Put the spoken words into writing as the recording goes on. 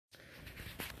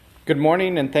Good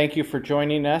morning, and thank you for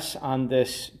joining us on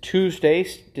this Tuesday,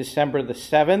 December the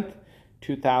 7th,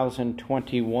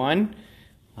 2021.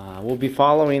 We'll be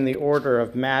following the order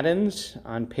of Matins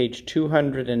on page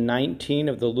 219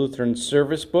 of the Lutheran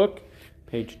Service Book.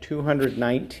 Page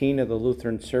 219 of the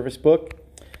Lutheran Service Book.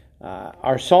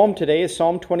 Our psalm today is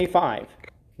Psalm 25,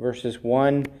 verses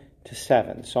 1 to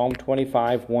 7. Psalm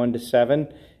 25, 1 to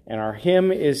 7. And our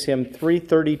hymn is hymn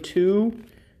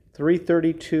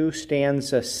 332,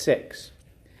 stanza 6.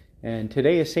 And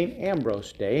today is St.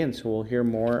 Ambrose Day, and so we'll hear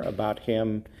more about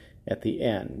him at the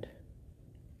end.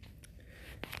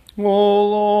 O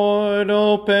Lord,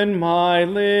 open my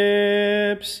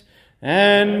lips,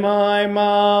 and my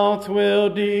mouth will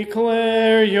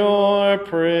declare your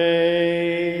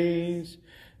praise.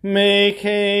 Make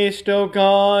haste, O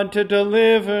God, to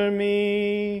deliver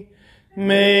me.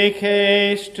 Make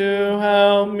haste to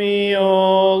help me,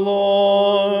 O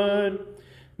Lord.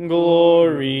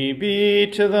 Glory be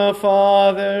to the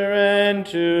Father, and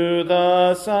to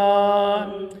the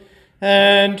Son,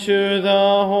 and to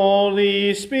the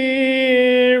Holy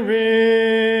Spirit,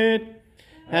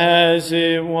 as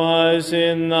it was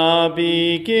in the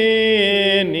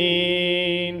beginning,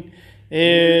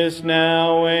 is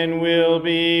now, and will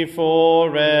be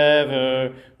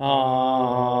forever.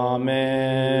 Amen.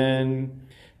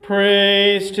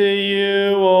 Praise to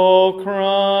you, O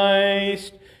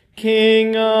Christ,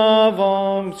 King of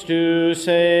alms, to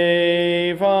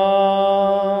save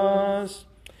us.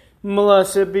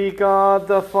 Blessed be God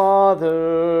the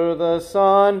Father, the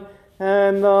Son,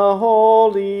 and the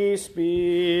Holy Spirit.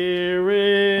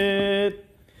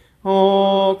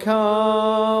 O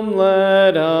come,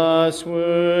 let us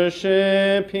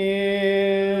worship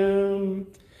him.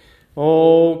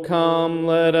 O come,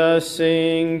 let us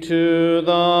sing to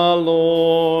the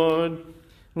Lord.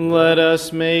 Let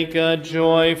us make a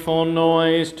joyful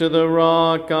noise to the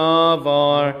rock of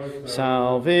our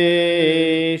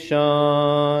salvation.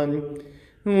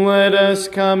 Let us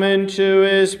come into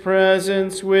his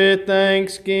presence with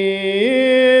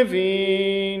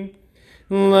thanksgiving.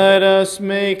 Let us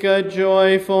make a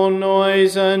joyful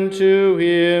noise unto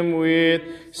him with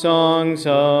songs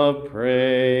of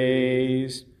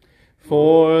praise.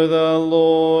 For the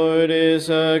Lord is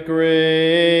a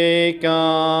great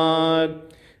God,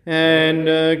 and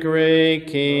a great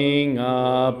King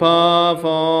above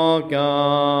all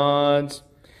gods.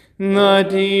 The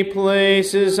deep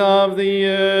places of the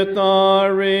earth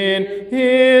are in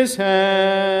his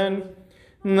hand.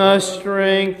 The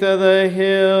strength of the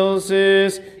hills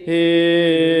is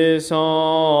his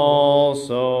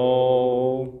also.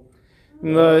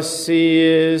 The sea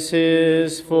is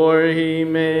his, for he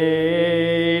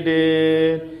made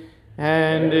it,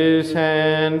 and his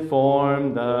hand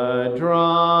formed the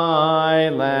dry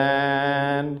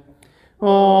land.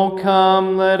 O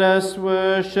come, let us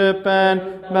worship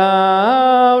and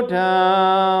bow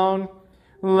down.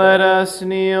 Let us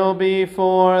kneel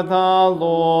before the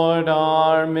Lord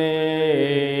our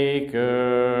Maker.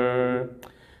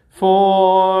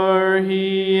 For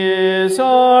he is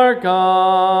our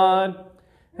God,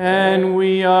 and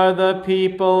we are the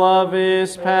people of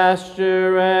his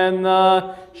pasture and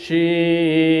the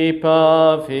sheep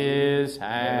of his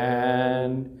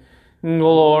hand.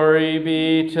 Glory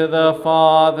be to the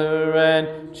Father,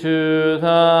 and to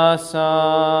the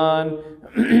Son,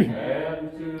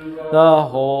 and to the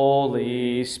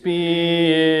Holy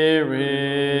Spirit,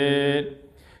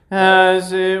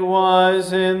 as it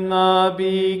was in the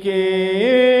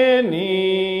beginning,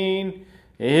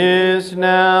 is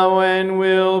now, and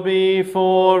will be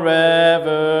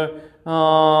forever.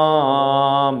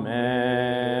 Amen.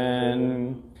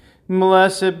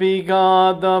 Blessed be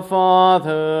God the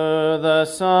Father, the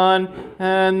Son,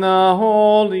 and the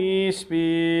Holy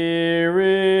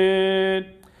Spirit.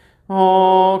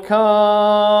 O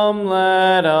come,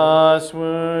 let us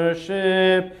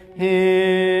worship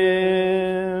him.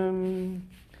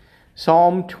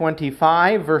 Psalm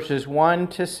 25, verses 1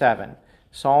 to 7.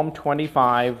 Psalm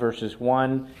 25, verses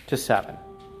 1 to 7.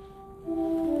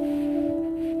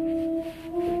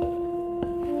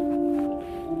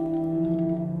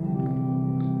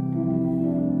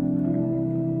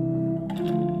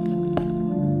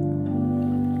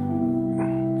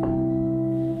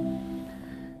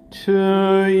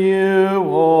 To you,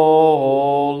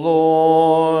 O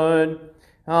Lord,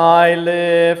 I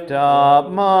lift up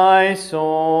my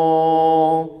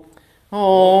soul.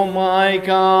 O my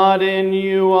God, in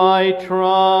you I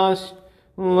trust.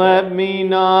 Let me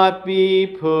not be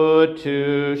put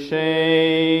to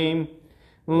shame.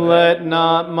 Let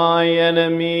not my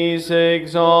enemies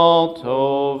exalt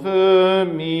over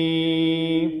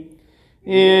me.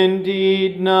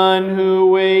 Indeed, none who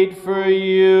wait for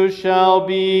you shall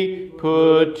be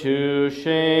put to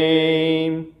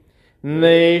shame.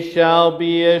 They shall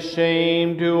be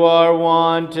ashamed who are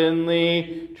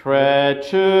wantonly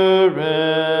treacherous.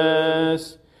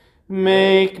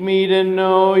 Make me to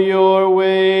know your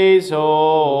ways,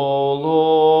 O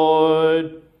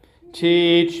Lord.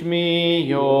 Teach me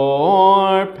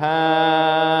your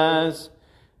paths.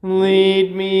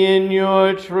 Lead me in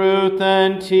your truth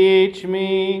and teach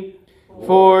me,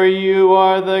 for you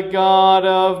are the God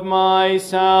of my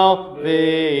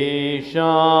salvation.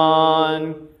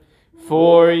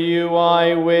 For you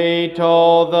I wait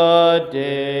all the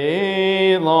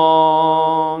day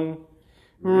long.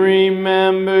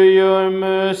 Remember your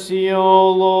mercy,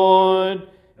 O Lord,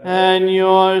 and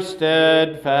your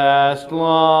steadfast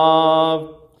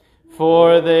love,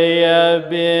 for they have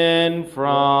been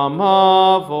from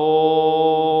of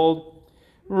old.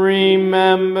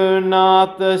 Remember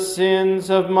not the sins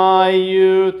of my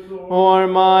youth or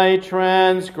my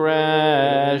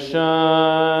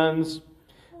transgressions.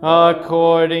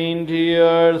 According to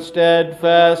your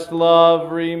steadfast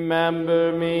love,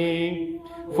 remember me,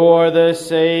 for the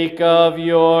sake of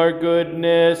your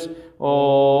goodness,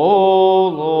 O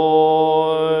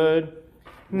Lord.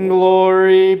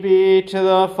 Glory be to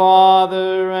the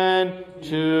Father, and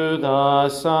to the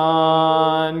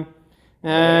Son,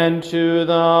 and to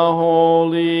the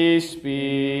Holy Spirit,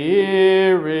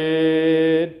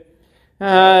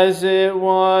 as it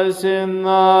was in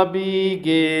the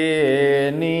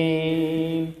beginning,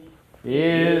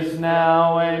 is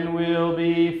now, and will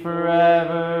be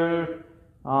forever.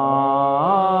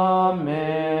 Amen.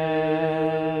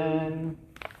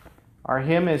 Our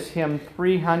hymn is hymn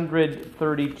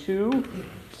 332,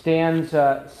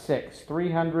 stanza 6.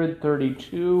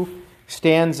 332,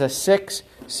 stanza 6,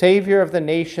 Savior of the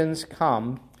Nations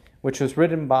Come, which was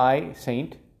written by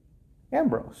St.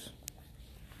 Ambrose.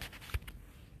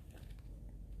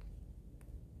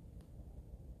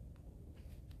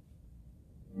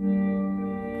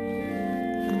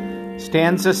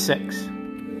 Stanza 6.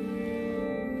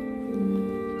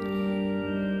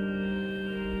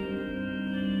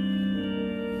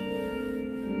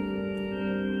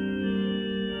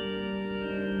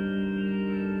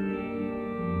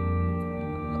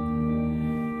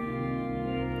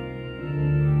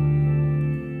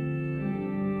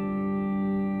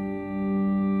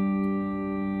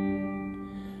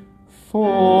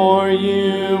 For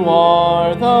you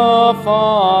are the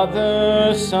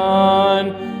Father,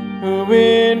 Son, who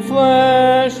in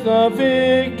flesh the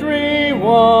victory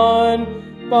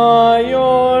won, by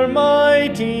your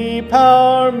mighty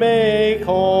power make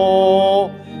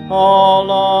whole all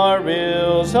our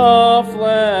ills of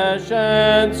flesh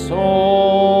and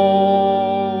soul.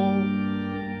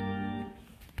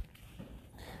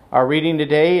 Our reading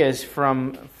today is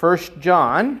from 1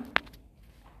 John,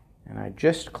 and I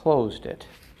just closed it.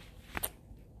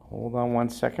 Hold on one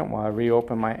second while I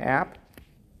reopen my app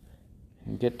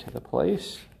and get to the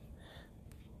place.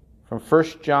 From 1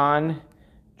 John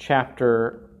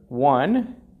chapter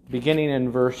 1, beginning in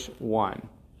verse 1.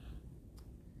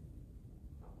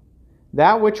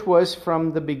 That which was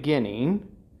from the beginning,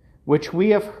 which we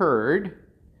have heard,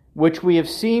 which we have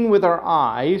seen with our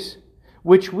eyes,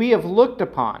 which we have looked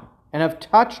upon and have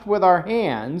touched with our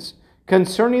hands,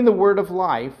 concerning the word of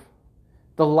life,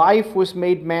 the life was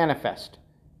made manifest,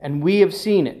 and we have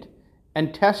seen it,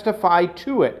 and testify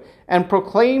to it, and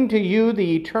proclaim to you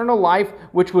the eternal life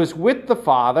which was with the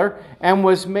Father, and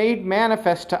was made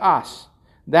manifest to us.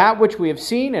 That which we have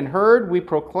seen and heard we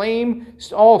proclaim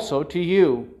also to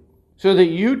you, so that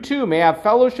you too may have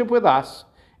fellowship with us,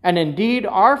 and indeed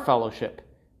our fellowship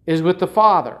is with the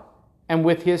Father, and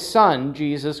with his Son,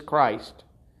 Jesus Christ.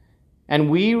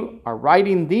 And we are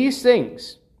writing these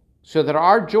things so that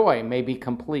our joy may be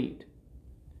complete.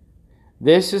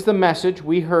 This is the message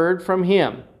we heard from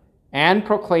him and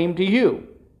proclaim to you,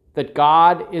 that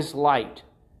God is light,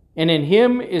 and in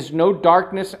him is no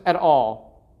darkness at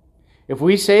all. If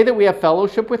we say that we have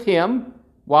fellowship with him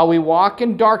while we walk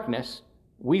in darkness,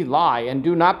 we lie and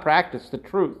do not practice the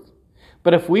truth.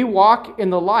 But if we walk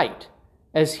in the light,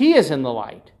 as he is in the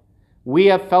light, we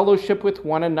have fellowship with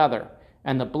one another,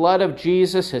 and the blood of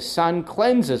Jesus, his Son,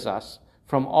 cleanses us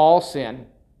from all sin.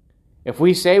 If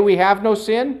we say we have no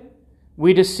sin,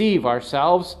 we deceive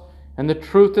ourselves, and the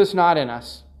truth is not in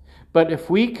us. But if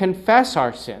we confess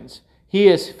our sins, he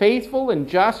is faithful and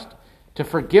just to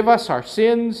forgive us our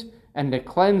sins and to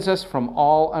cleanse us from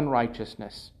all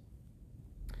unrighteousness.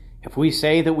 If we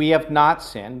say that we have not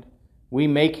sinned, we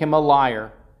make him a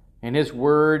liar, and his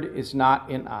word is not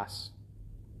in us.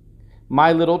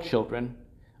 My little children,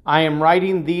 I am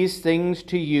writing these things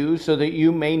to you so that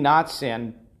you may not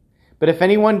sin. But if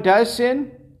anyone does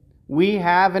sin, we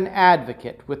have an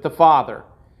advocate with the Father,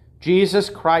 Jesus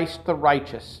Christ the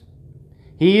righteous.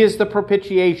 He is the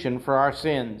propitiation for our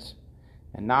sins,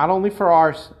 and not only for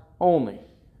ours only,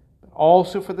 but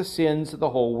also for the sins of the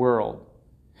whole world.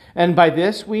 And by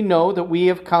this we know that we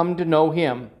have come to know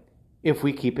him, if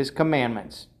we keep his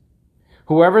commandments.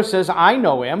 Whoever says, I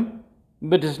know him,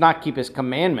 but does not keep his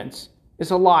commandments,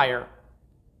 is a liar,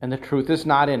 and the truth is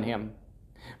not in him.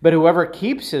 But whoever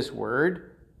keeps his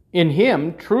word, in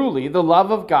him truly the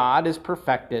love of God is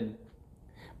perfected.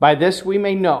 By this we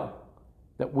may know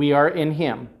that we are in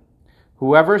him.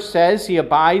 Whoever says he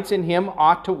abides in him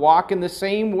ought to walk in the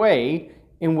same way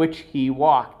in which he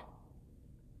walked.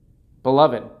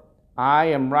 Beloved, I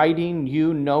am writing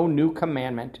you no new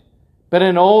commandment, but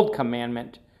an old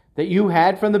commandment that you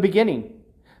had from the beginning.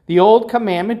 The old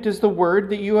commandment is the word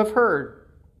that you have heard.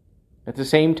 At the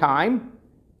same time,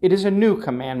 it is a new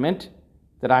commandment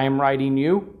that I am writing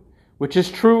you, which is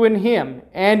true in him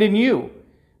and in you,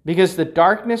 because the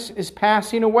darkness is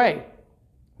passing away,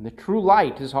 and the true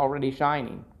light is already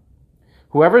shining.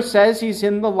 Whoever says he's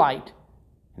in the light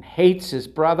and hates his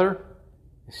brother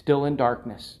is still in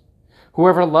darkness.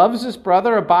 Whoever loves his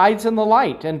brother abides in the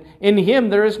light, and in him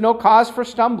there is no cause for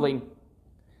stumbling.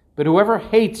 But whoever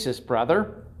hates his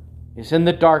brother is in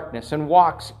the darkness and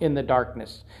walks in the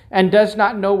darkness, and does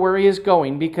not know where he is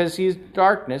going, because his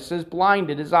darkness has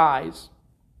blinded his eyes.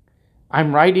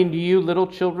 I'm writing to you, little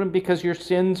children, because your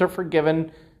sins are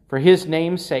forgiven for his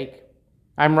name's sake.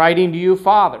 I'm writing to you,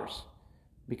 fathers,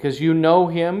 because you know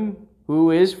him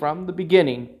who is from the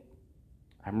beginning.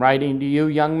 I'm writing to you,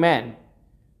 young men,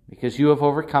 because you have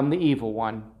overcome the evil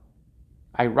one.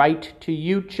 I write to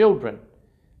you, children,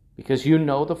 because you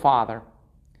know the Father.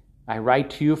 I write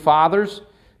to you, fathers,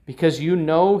 because you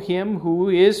know him who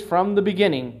is from the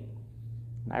beginning.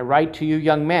 And I write to you,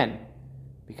 young men,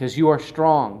 because you are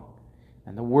strong,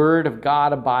 and the word of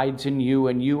God abides in you,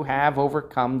 and you have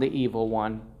overcome the evil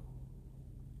one.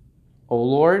 O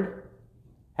Lord,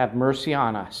 have mercy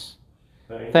on us.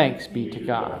 Thanks be to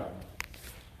God.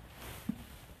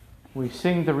 We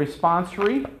sing the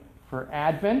responsory for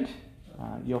Advent.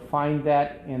 You'll find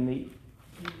that in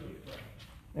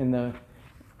the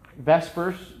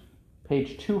Vespers,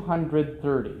 page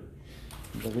 230.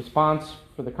 The response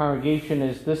for the congregation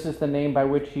is, this is the name by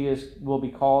which will be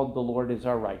called, the Lord is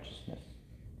our righteousness.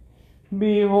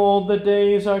 Behold, the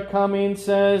days are coming,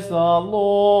 says the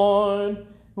Lord,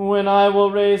 when I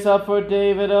will raise up for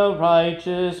David a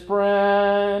righteous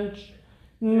branch.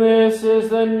 This is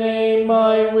the name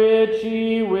by which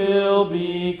he will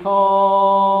be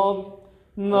called.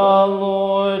 The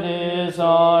Lord is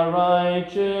our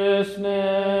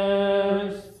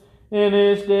righteousness. In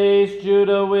his days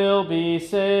Judah will be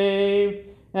saved,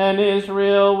 and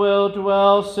Israel will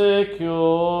dwell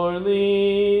securely.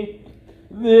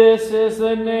 This is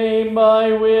the name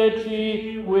by which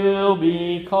he will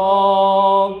be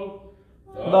called.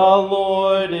 The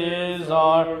Lord is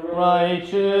our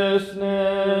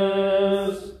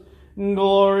righteousness.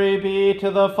 Glory be to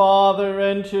the Father,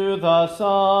 and to the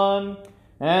Son,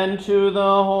 and to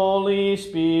the Holy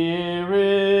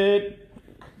Spirit.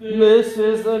 This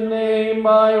is the name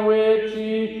by which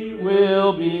he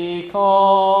will be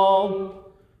called.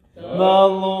 The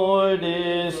Lord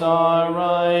is our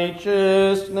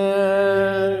righteousness.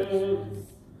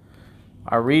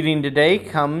 Our reading today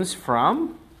comes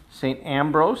from St.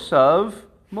 Ambrose of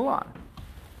Milan.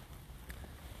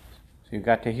 So you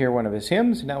got to hear one of his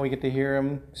hymns, and now we get to hear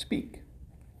him speak.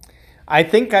 I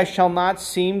think I shall not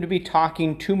seem to be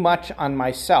talking too much on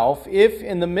myself if,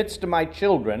 in the midst of my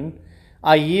children,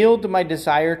 I yield to my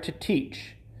desire to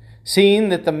teach, seeing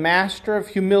that the Master of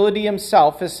humility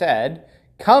himself has said,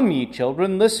 Come, ye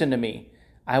children, listen to me.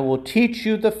 I will teach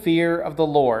you the fear of the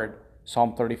Lord.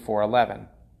 Psalm 34:11.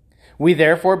 We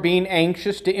therefore, being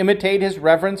anxious to imitate his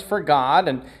reverence for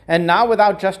God, and not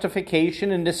without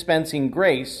justification in dispensing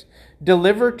grace,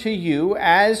 deliver to you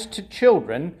as to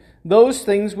children those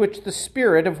things which the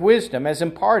Spirit of wisdom has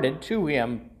imparted to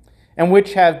him, and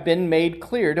which have been made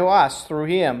clear to us through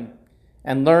him,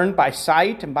 and learned by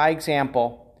sight and by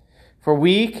example. For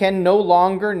we can no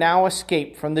longer now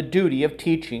escape from the duty of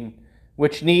teaching,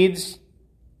 which the needs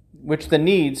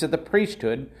of the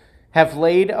priesthood have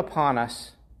laid upon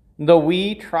us, though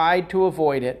we tried to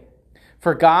avoid it.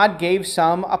 For God gave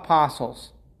some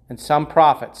apostles, and some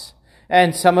prophets,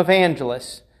 and some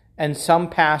evangelists, and some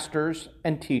pastors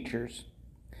and teachers.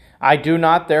 I do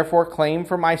not therefore claim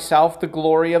for myself the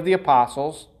glory of the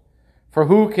apostles, for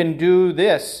who can do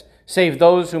this save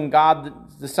those whom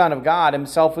God, the Son of God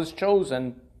himself, has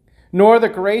chosen? nor the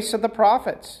grace of the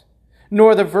prophets,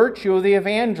 nor the virtue of the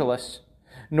evangelists,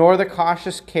 nor the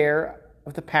cautious care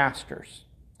of the pastors.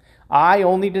 I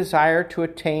only desire to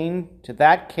attain to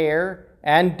that care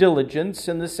and diligence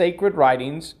in the sacred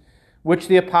writings, which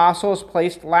the apostle has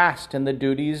placed last in the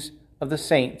duties of the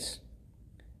saints.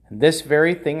 And this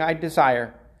very thing I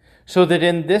desire, so that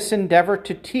in this endeavor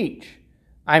to teach,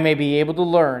 I may be able to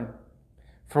learn.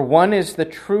 For one is the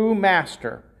true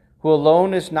master, who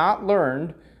alone is not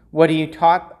learned what he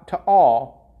taught to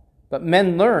all, but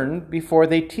men learn before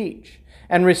they teach,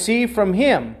 and receive from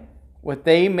him what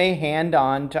they may hand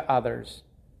on to others.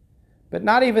 But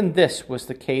not even this was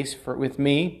the case with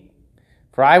me,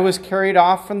 for I was carried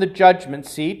off from the judgment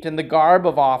seat in the garb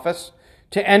of office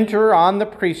to enter on the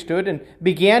priesthood, and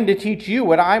began to teach you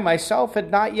what I myself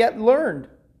had not yet learned.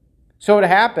 So it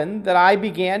happened that I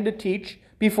began to teach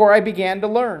before I began to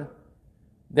learn.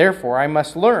 Therefore I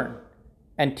must learn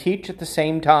and teach at the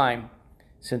same time,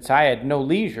 since I had no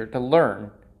leisure to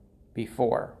learn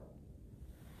before.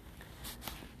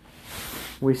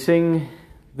 We sing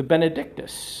the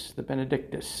Benedictus. The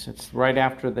Benedictus. It's right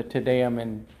after the Te Deum,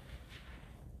 and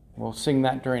we'll sing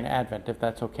that during Advent, if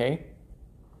that's okay,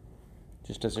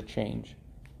 just as a change.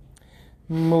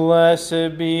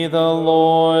 Blessed be the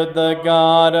Lord, the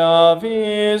God of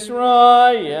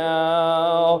Israel,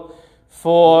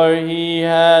 for he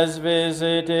has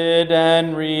visited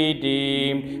and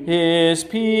redeemed his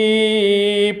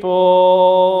people,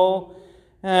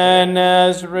 and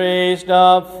has raised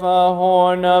up a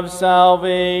horn of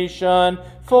salvation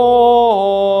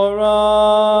for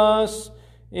us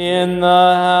in the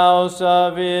house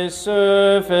of his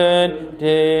servant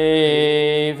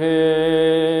David,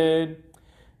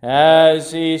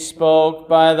 as he spoke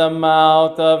by the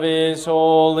mouth of his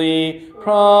holy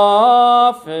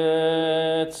prophets,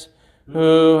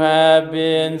 who have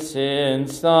been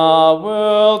since the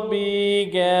world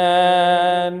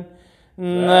began,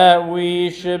 that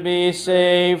we should be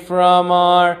saved from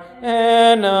our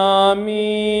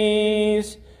enemies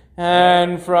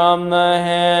and from the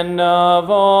hand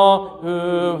of all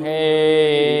who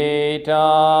hate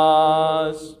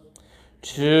us,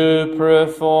 to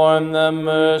perform the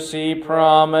mercy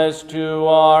promised to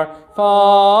our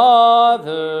fathers,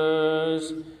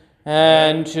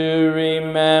 and to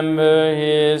remember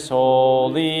his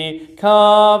holy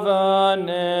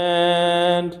covenant,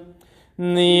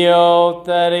 the oath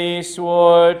that he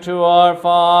swore to our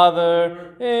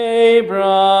father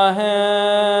Abraham,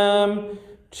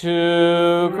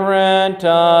 to grant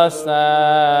us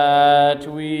that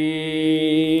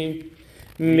we,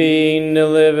 being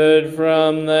delivered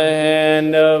from the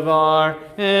hand of our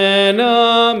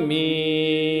enemies,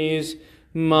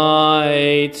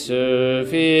 might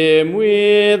serve him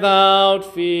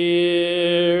without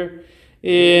fear,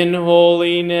 in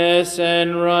holiness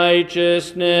and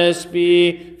righteousness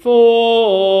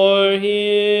before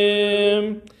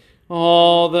him,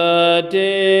 all the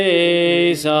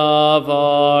days of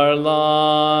our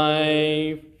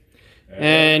life.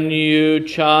 And you,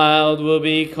 child, will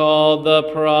be called the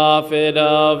prophet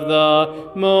of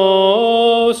the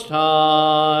Most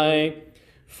High,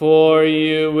 for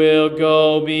you will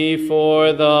go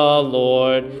before the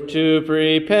Lord to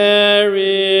prepare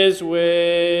his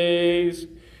ways,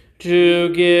 to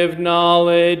give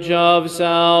knowledge of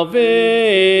salvation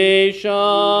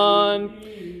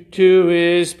to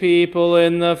his people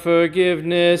in the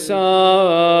forgiveness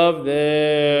of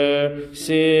their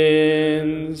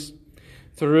sins,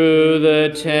 through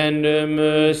the tender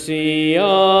mercy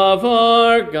of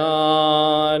our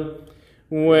God,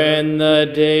 when the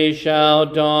day shall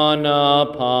dawn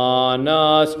upon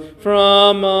us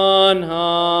from on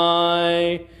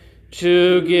high,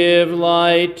 to give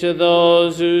light to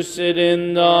those who sit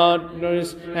in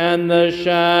darkness and the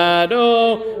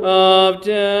shadow of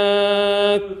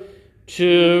death,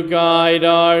 to guide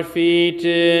our feet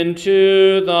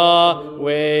into the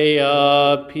way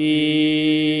of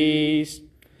peace.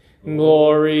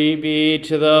 Glory be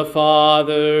to the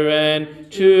Father,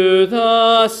 and to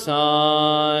the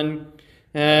Son,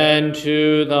 and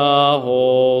to the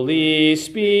Holy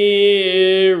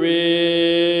Spirit,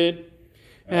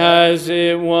 as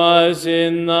it was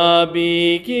in the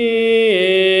beginning,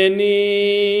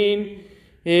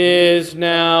 is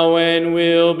now, and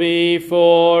will be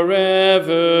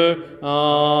forever.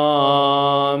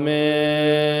 Amen.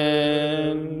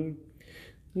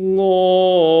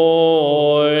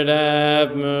 Lord,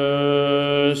 have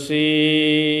mercy.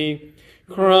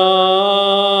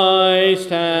 Christ,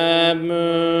 have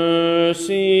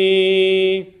mercy.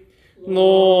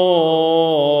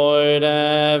 Lord,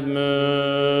 have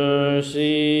mercy.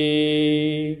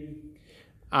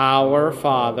 Our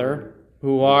Father,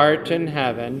 who art in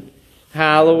heaven,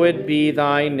 hallowed be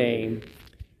thy name.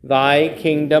 Thy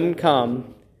kingdom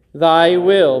come, thy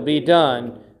will be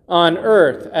done, on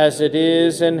earth as it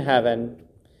is in heaven.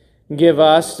 Give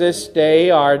us this day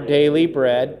our daily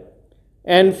bread,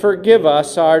 and forgive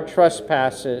us our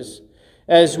trespasses,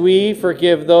 as we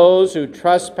forgive those who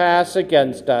trespass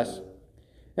against us.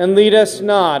 And lead us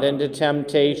not into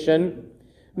temptation,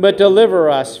 but deliver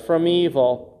us from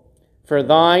evil. For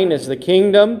thine is the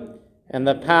kingdom, and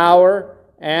the power,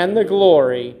 and the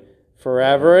glory,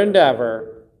 forever and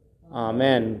ever.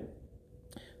 Amen.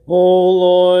 O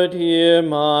Lord, hear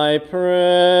my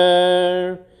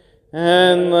prayer,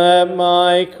 and let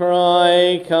my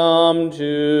cry come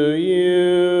to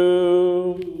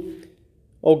you.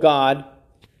 O God,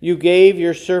 you gave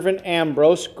your servant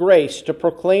Ambrose grace to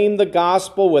proclaim the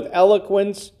gospel with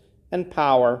eloquence and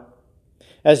power.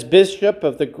 As bishop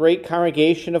of the great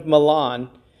congregation of Milan,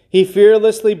 he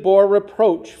fearlessly bore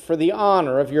reproach for the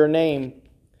honor of your name.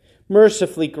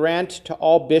 Mercifully grant to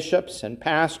all bishops and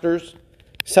pastors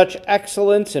such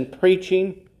excellence in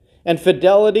preaching and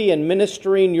fidelity in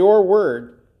ministering your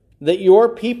word, that your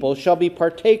people shall be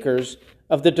partakers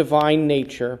of the divine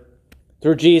nature.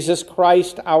 Through Jesus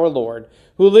Christ our Lord,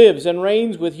 who lives and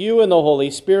reigns with you in the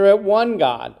Holy Spirit, one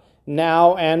God,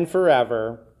 now and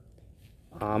forever.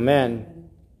 Amen.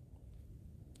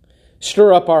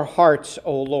 Stir up our hearts,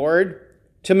 O Lord,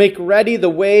 to make ready the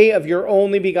way of your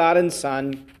only begotten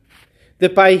Son,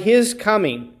 that by his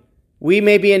coming we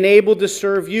may be enabled to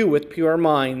serve you with pure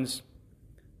minds.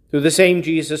 Through the same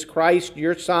Jesus Christ,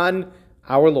 your Son,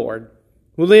 our Lord,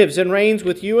 who lives and reigns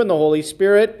with you in the Holy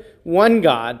Spirit, one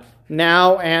God,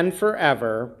 now and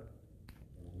forever.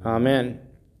 Amen.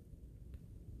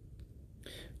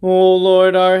 O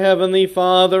Lord, our heavenly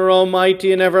Father,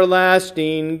 almighty and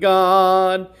everlasting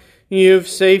God, you've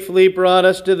safely brought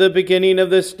us to the beginning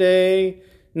of this day.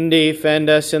 Defend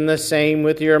us in the same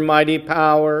with your mighty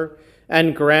power,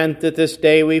 and grant that this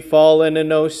day we fall into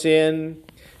no sin,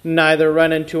 neither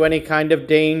run into any kind of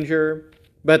danger,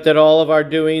 but that all of our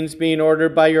doings, being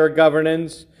ordered by your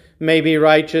governance, may be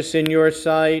righteous in your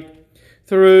sight.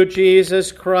 Through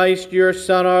Jesus Christ, your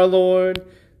Son, our Lord,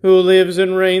 who lives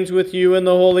and reigns with you in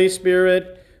the Holy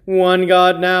Spirit, one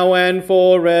God, now and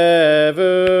forever.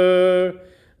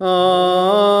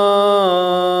 Amen.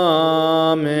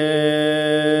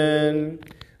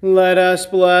 Let us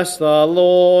bless the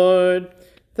Lord.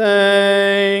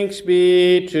 Thanks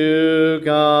be to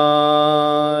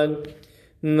God.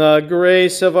 The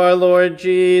grace of our Lord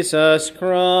Jesus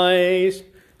Christ,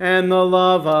 and the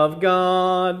love of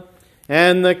God,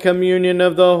 and the communion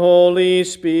of the Holy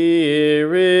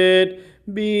Spirit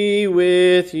be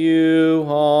with you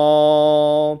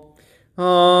all. Amen.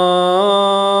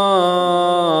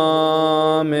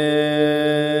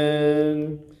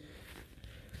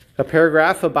 A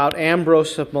paragraph about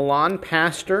Ambrose of Milan,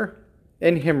 pastor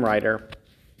and hymn writer.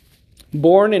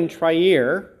 Born in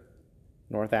Trier,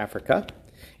 North Africa,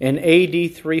 in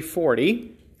AD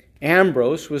 340,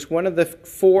 Ambrose was one of the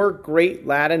four great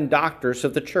Latin doctors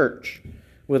of the Church,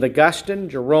 with Augustine,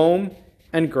 Jerome,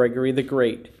 and Gregory the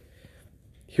Great.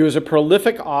 He was a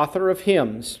prolific author of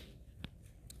hymns,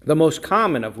 the most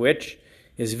common of which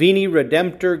is Veni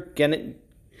Redemptor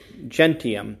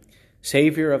Gentium,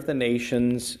 Savior of the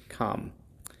nations, come.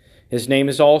 His name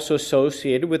is also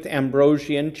associated with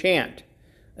Ambrosian chant,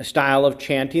 a style of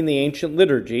chanting the ancient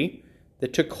liturgy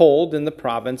that took hold in the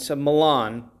province of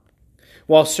Milan.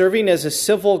 While serving as a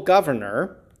civil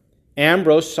governor,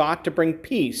 Ambrose sought to bring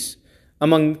peace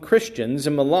among Christians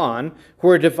in Milan who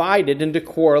were divided into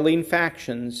quarreling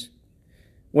factions.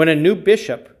 When a new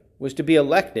bishop was to be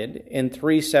elected in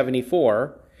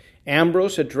 374,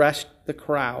 Ambrose addressed the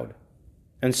crowd,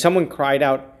 and someone cried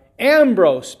out,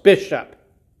 "Ambrose, bishop!"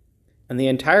 And the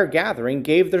entire gathering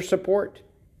gave their support.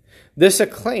 This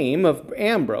acclaim of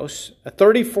Ambrose, a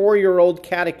 34-year-old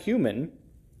catechumen,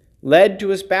 led to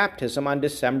his baptism on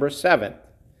December 7th.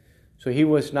 So he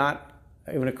was not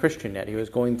even a Christian yet. He was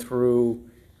going through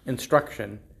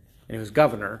instruction, and he was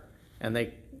governor, and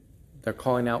they're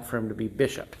calling out for him to be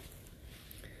bishop.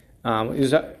 He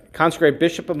was a consecrated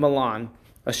bishop of Milan.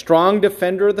 A strong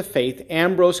defender of the faith,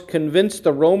 Ambrose convinced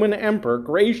the Roman Emperor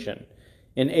Gratian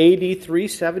in AD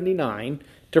 379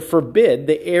 to forbid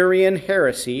the Arian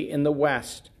heresy in the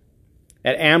West.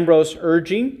 At Ambrose's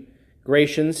urging,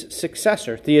 Gratian's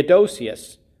successor,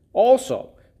 Theodosius, also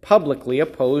publicly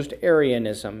opposed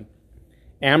Arianism.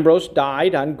 Ambrose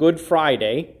died on Good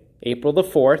Friday, April the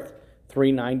 4th,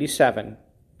 397.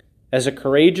 As a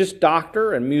courageous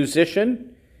doctor and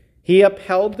musician, he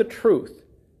upheld the truth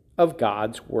of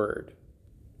God's word.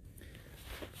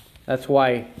 That's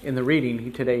why in the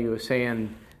reading today he was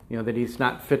saying, that he's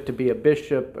not fit to be a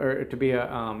bishop or to be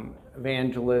a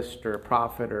evangelist or a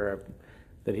prophet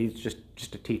that he's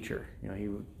just a teacher.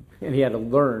 He had to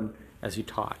learn as he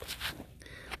taught.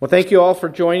 Well, thank you all for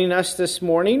joining us this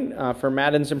morning for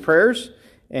Matins and Prayers,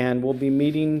 and we'll be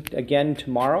meeting again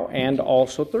tomorrow and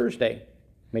also Thursday.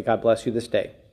 May God bless you this day.